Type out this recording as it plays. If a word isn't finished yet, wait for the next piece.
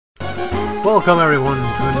Welcome everyone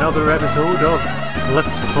to another episode of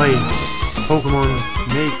Let's Play Pokemon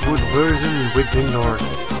Snakewood version with Zindor.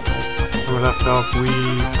 When we left off, we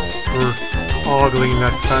were ogling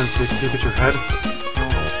that fancy Pikachu head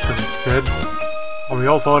because it's dead, and we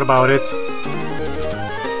all thought about it.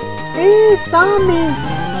 Hey, zombie!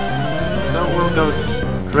 So we'll go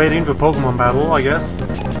straight into a Pokemon battle, I guess.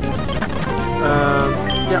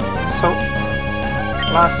 Yeah, so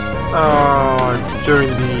last during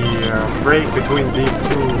the break between these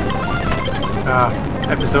two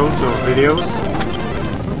episodes or videos.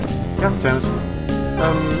 God damn it.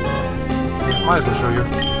 Might as well show you.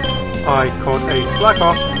 I caught a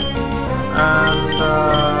Slackoff and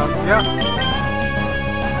yeah.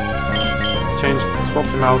 Swapped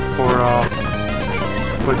him out for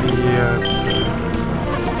the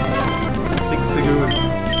Zigzagoon.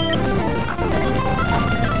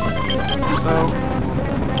 So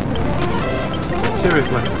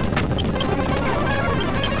seriously.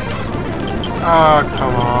 Oh,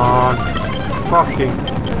 come on. Fucking.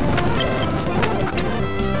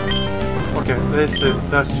 Okay, that's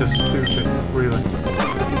just stupid, really.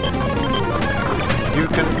 You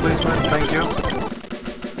can please, man, thank you.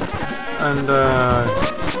 And,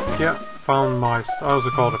 yeah, found my, I also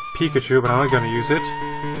called it a Pikachu, but I'm not gonna use it.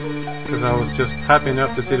 Because I was just happy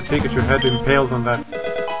enough to see the Pikachu head impaled on that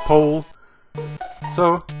pole.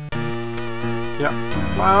 So, yeah,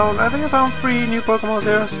 I think I found 3 new Pokemon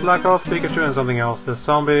here. Slackoff, Pikachu, and something else. The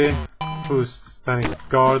zombie, who's standing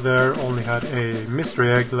guard there, only had a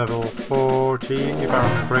mystery egg level 14, if I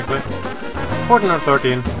remember correctly. 14 or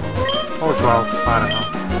 13, or 12, I don't know.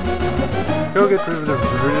 Go get rid of the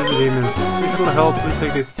demons. If it'll help, please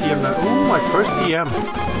take this TM now. Ooh, my first TM!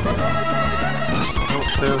 Oh,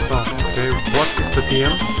 sales on. Okay, what is the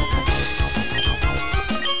TM?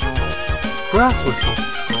 Grass whistle.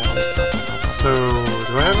 So,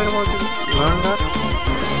 do I have anyone to learn that?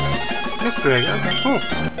 Mystery egg, okay, cool.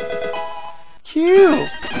 Cute!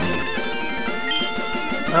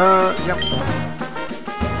 Yep.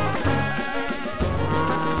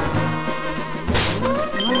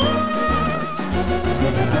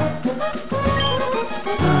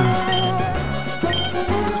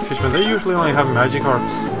 Fishmen, they usually only have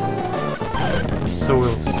Magikarps. So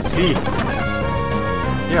we'll see.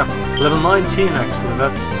 Yeah, level 19 actually,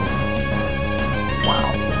 that's...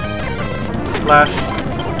 wow. Splash.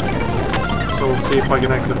 So we'll see if I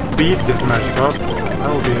can actually beat this Magikarp.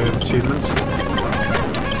 That'll be an achievement.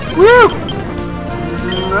 Woo!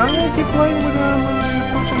 I'm gonna keep playing with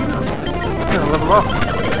Pokémon. Yeah, level up.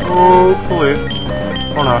 Hopefully.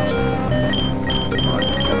 Or not. Alright,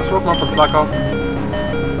 gonna swap him up and Slackoff.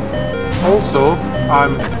 Also,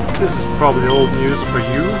 this is probably old news for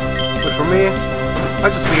you, but for me, I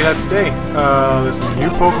just figured out today. There's a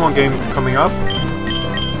new Pokemon game coming up.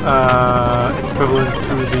 Equivalent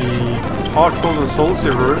to the Heart Gold and Soul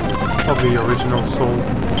Silver of the original Soul.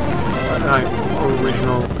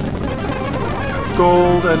 Original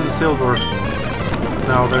Gold and Silver.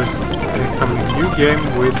 Now there's a coming new game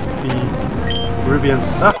with the Ruby and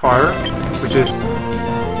Sapphire, which is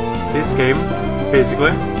this game,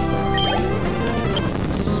 basically.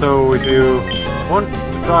 So if you want to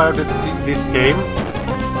try out this game,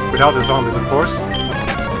 without the zombies of course,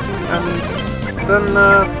 and then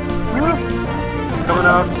well, it's coming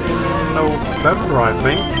out in November, I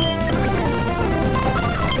think.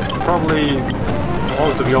 Probably,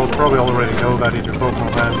 most of you all probably already know that if you're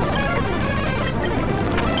Pokemon fans.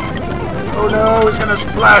 Oh no, it's gonna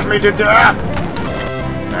splash me to death!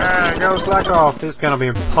 Ah, go Slackoff! This is gonna be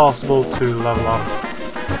impossible to level up.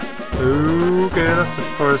 Okay, that's the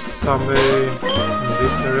first zombie in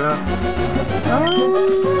this area.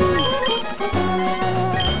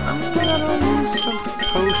 I'm gonna use some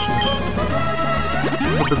potions.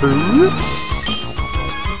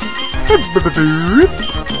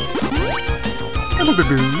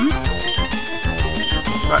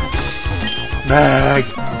 Right. Bag!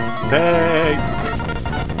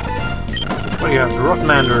 What do you have?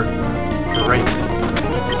 Rottmander. Great.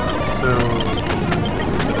 So...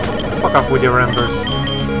 fuck off with your embers.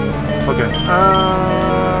 Okay.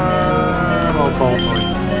 I'll fall for it.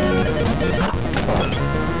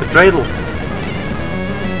 The Dreidel.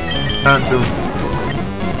 Sandtomb.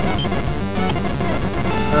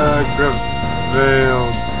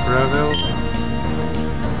 Gravel.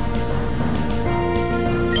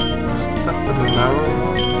 Is that the narrow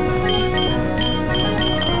one? I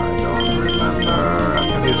don't remember. I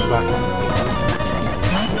think it's that one.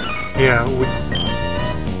 Yeah,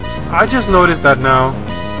 I just noticed that now.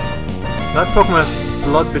 That Pokemon has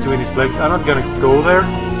blood between his legs. I'm not gonna go there.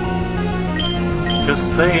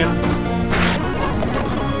 Just saying.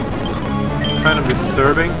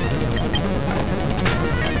 disturbing.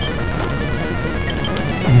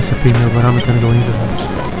 And it's a female, but I'm not gonna go into that.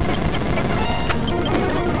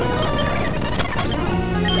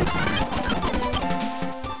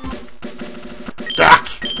 Dak!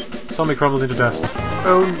 Zombie crumbled into dust.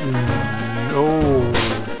 Oh no.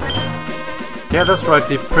 Yeah, that's right,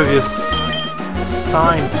 the previous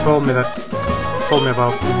sign told me about the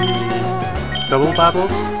double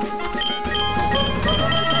battles.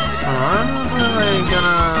 I'm not really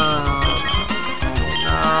gonna...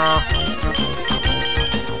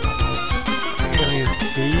 I'm gonna use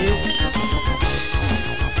these.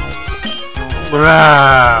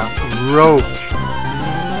 Bruh! Rogue!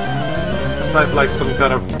 It's like some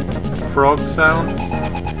kind of frog sound.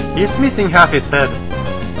 He's missing half his head.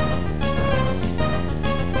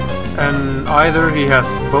 And either he has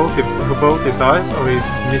both his eyes, or he's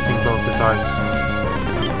missing both his eyes.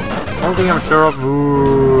 One thing I'm sure of,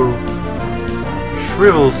 ooh,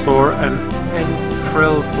 Shrivelsaur and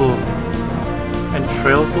Entreltle.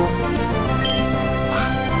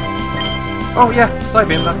 Oh yeah,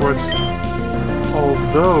 Psybeam, that works.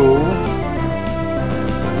 Although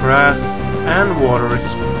grass and water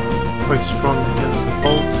is quite strong against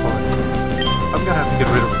Voltorb. I'm gonna have to get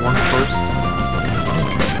rid of one first.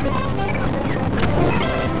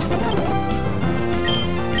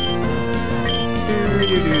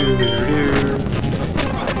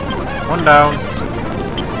 One down.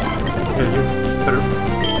 Okay, you better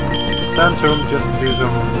sand to him just to do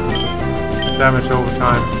some damage over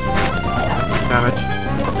time. Damage.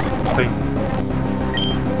 Thing.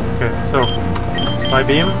 Okay, so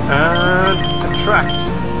Psybeam and attract.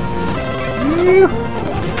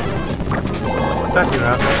 That you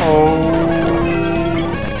have.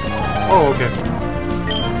 Oh, okay.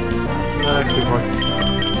 That actually worked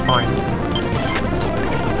fine.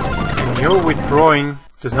 Your withdrawing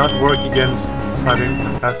does not work against Psybeam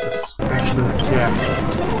because that's a special attack.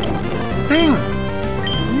 Sing!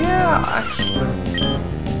 Yeah, actually.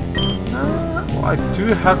 Well, I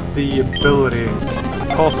do have the ability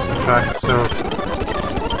to pulse attack, so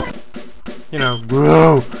you know,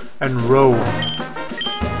 grow and roll.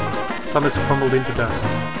 Some is crumbled into dust.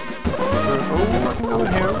 So, oh, I can go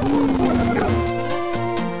in here.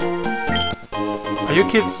 Ooh, are you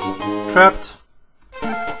kids trapped?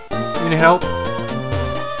 Need help?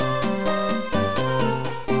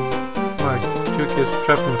 Like, 2 kids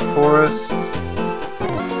trapped in the forest.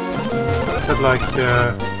 Is that like,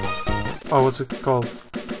 oh, what's it called?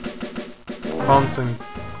 Hans and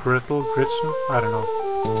Gretel? Gretchen? I don't know.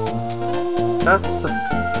 That's a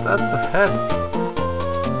head.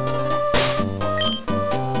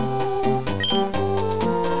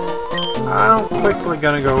 I'm quickly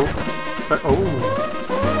gonna go, but oh.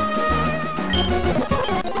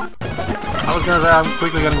 I was gonna say I'm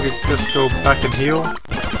quickly gonna just go back and heal.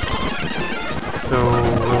 So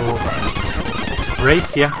we'll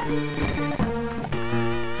race ya.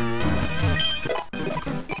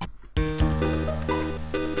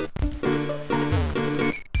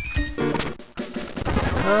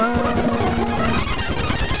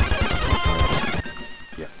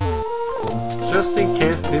 Yeah. Just in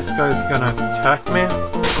case this guy's gonna attack me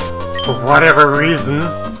for whatever reason.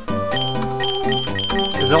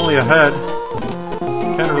 He's only a head.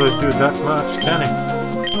 Can't really do that much, can he?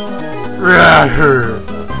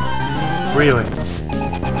 Really?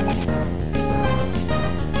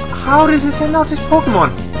 How does he send out his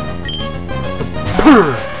Pokemon?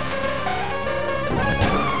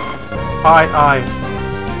 Aye.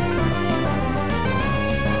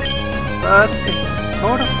 That is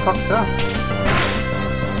sort of fucked up.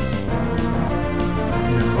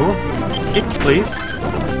 No. Kick, please.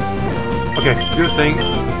 Okay, good thing.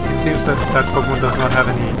 It seems that Pokemon does not have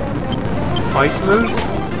any ice moves.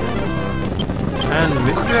 And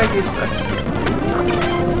Mystery Egg is actually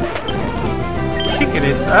kicking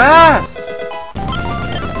its ass!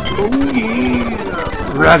 Oh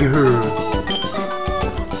yeah! Raghu!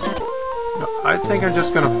 I think I'm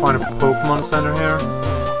just gonna find a Pokemon Center here.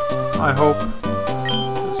 I hope.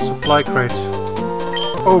 Supply crate.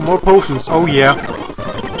 Oh, more potions! Oh yeah!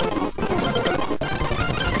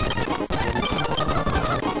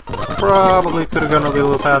 Probably could have gone a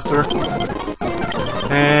little faster.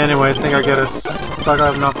 Anyway, I think I get a stock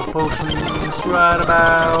up enough potions right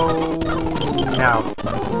about now.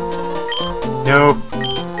 No.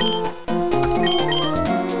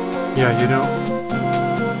 Yeah, you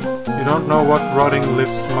don't know what rotting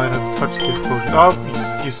lips might have touched these potions. Oh,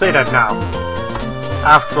 you say that now.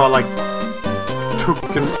 After I like took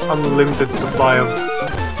an unlimited supply of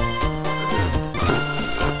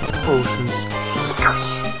potions.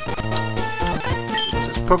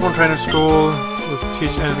 Pokemon Trainer School, will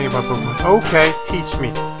teach anything about Pokemon. Okay, teach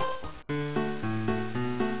me.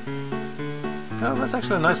 Oh, that's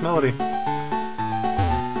actually a nice melody.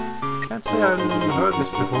 Can't say I've heard this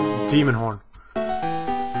before. Demon Horn.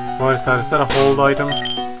 What is that? Is that a hold item?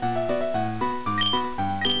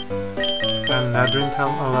 And Nadrin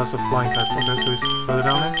Talon? Oh, that's a flying type. Okay, so he's further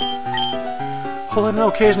down here. Hold item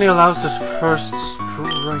occasionally allows this first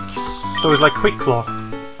strike. So it's like Quick Claw.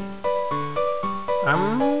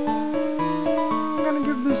 I'm gonna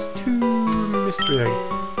give this to Mystery Egg.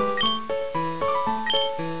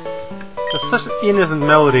 There's such an innocent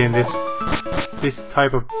melody in this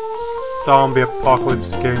type of zombie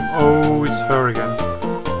apocalypse game. Oh, it's her again.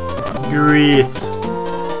 Great.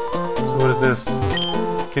 So what is this?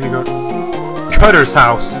 Can you go? Cutter's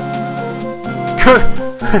house.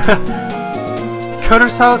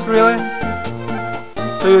 Cutter's house, really?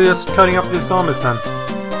 So you're just cutting up these zombies then?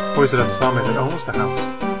 Or is it a zombie that owns the house?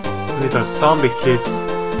 And these are zombie kids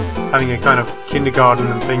having a kind of kindergarten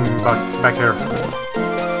and thing back here.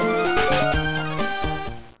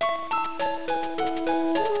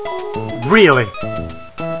 Really?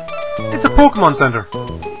 It's a Pokemon Center!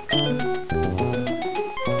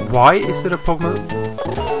 Why is it a Pokemon?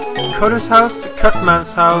 Cutter's house?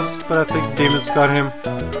 Cutman's house, but I think demons got him.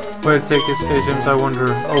 Where to take his stations, I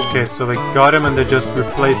wonder. Okay, so they got him and they just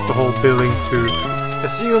replaced the whole building to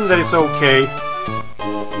assume that it's okay.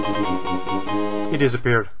 He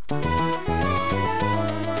disappeared.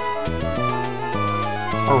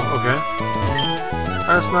 Oh, okay.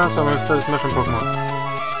 Iris Man, so I'm gonna start this mushroom Pokemon.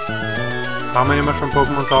 How many mushroom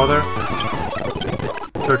Pokemons are there?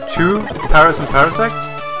 There are 2 Paras and Parasect?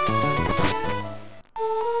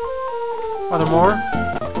 Are there more?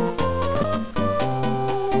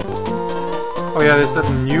 Oh yeah, there's that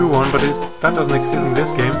new one, but that doesn't exist in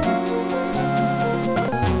this game.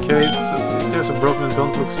 Okay, so stairs are broken and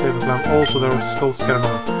don't look safe and climb. Also, there are skulls scattered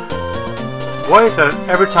on. Why is that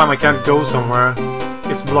every time I can't go somewhere,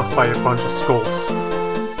 it's blocked by a bunch of skulls?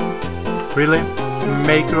 Really?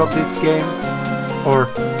 Maker of this game? Or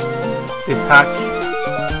this hack?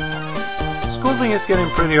 Skull thing is getting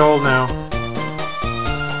pretty old now.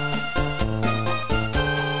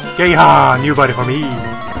 Yeehaw! New body for me!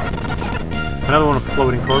 Another one of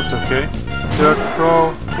floating corpse, okay. Dirt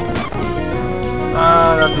Crow.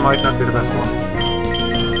 That might not be the best one.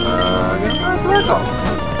 Get a nice leg off.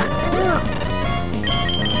 Yeah.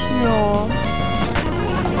 Yeah.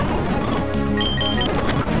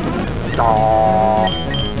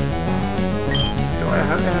 Do I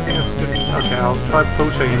have anything that's good? Okay, I'll try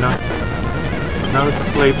poaching you now. Now it's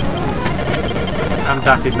asleep. And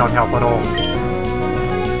that did not help at all.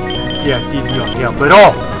 Yeah, did not help at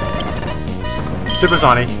all!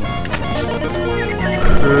 Supersonic.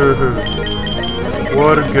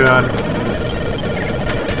 What a gun.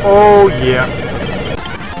 Oh yeah.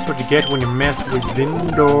 That's what you get when you mess with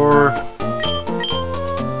Zindor.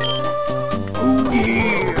 Oh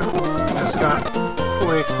yeah. Just gotta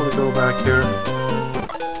quickly go back here.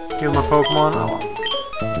 Heal my Pokemon. I'll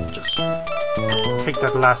just take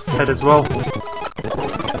that last head as well.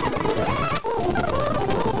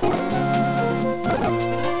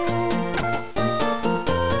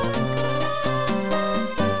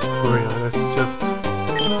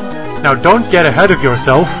 Now don't get ahead of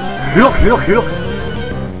yourself.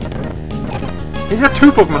 He's got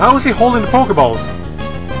 2 Pokemon. How is he holding the pokeballs?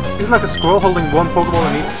 He's like a squirrel holding 1 Pokeball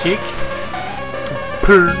in each cheek.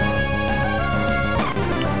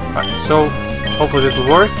 Right, so hopefully this will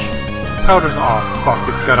work. Powder's off. Oh, fuck,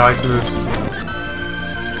 it's got ice moves.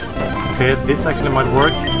 Okay, this actually might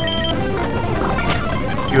work.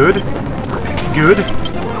 Good. Good.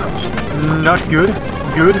 Not good.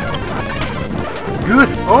 Good. Good!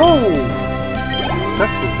 Oh!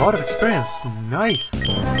 That's a lot of experience. Nice!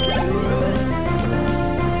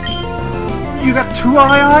 You got 2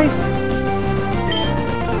 eyes?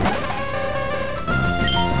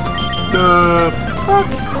 The fuck?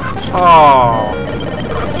 Oh!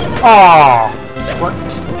 Oh! What?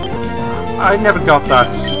 I never got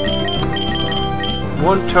that.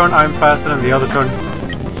 One turn I'm faster than the other turn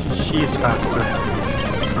she's faster.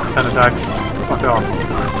 Sand attack. Fuck off.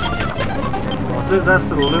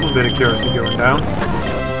 That's a little bit of accuracy going down.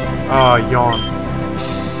 Ah, yawn.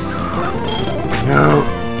 No!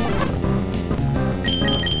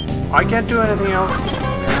 I can't do anything else.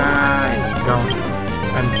 It's gone.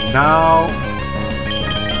 And now...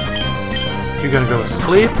 you're gonna go to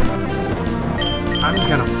sleep. I'm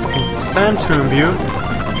gonna fucking sand tomb you.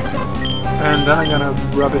 And then I'm gonna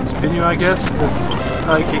rub and spin you, I guess, because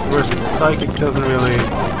Psychic versus Psychic doesn't really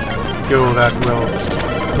go that well.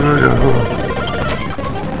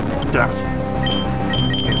 That.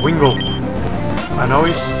 Okay, Wingle. I know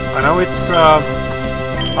it's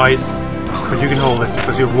ice, but you can hold it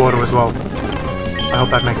because you have water as well. I hope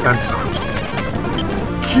that makes sense.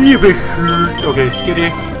 Okay, Skitty.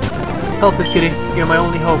 Help me, Skitty. You're my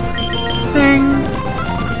only hope. Sing!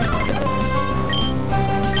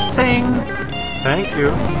 Sing! Thank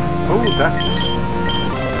you. Oh, that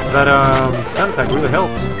sound effect really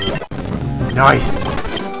helps. Nice!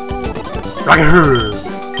 Rocket!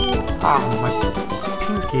 Ah, my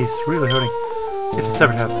pinky is really hurting. It's a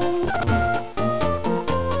severed head.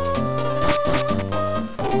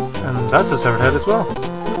 And that's a severed head as well.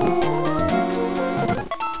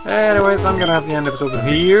 Anyways, I'm gonna have the end episode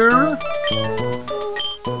here.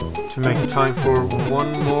 To make time for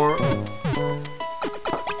one more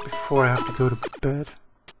before I have to go to bed.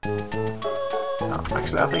 No,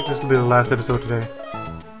 actually, I think this will be the last episode today.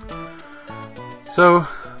 So,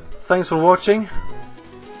 thanks for watching.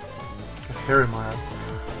 Got hair in my eye.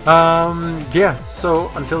 Yeah, so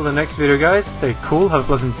until the next video, guys, stay cool, have a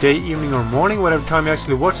pleasant day, evening or morning, whatever time you're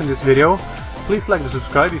actually watching this video. Please like and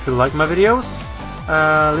subscribe if you like my videos.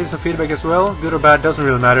 Leave some feedback as well, good or bad, doesn't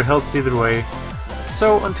really matter, helps either way.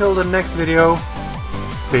 So until the next video,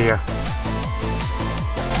 see ya.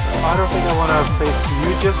 I don't think I want to face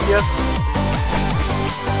you just yet.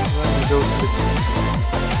 Let me go to the...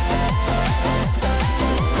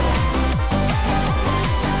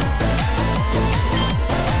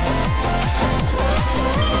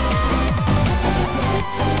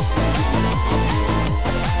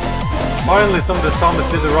 Finally, some of the zombies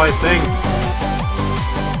did the right thing.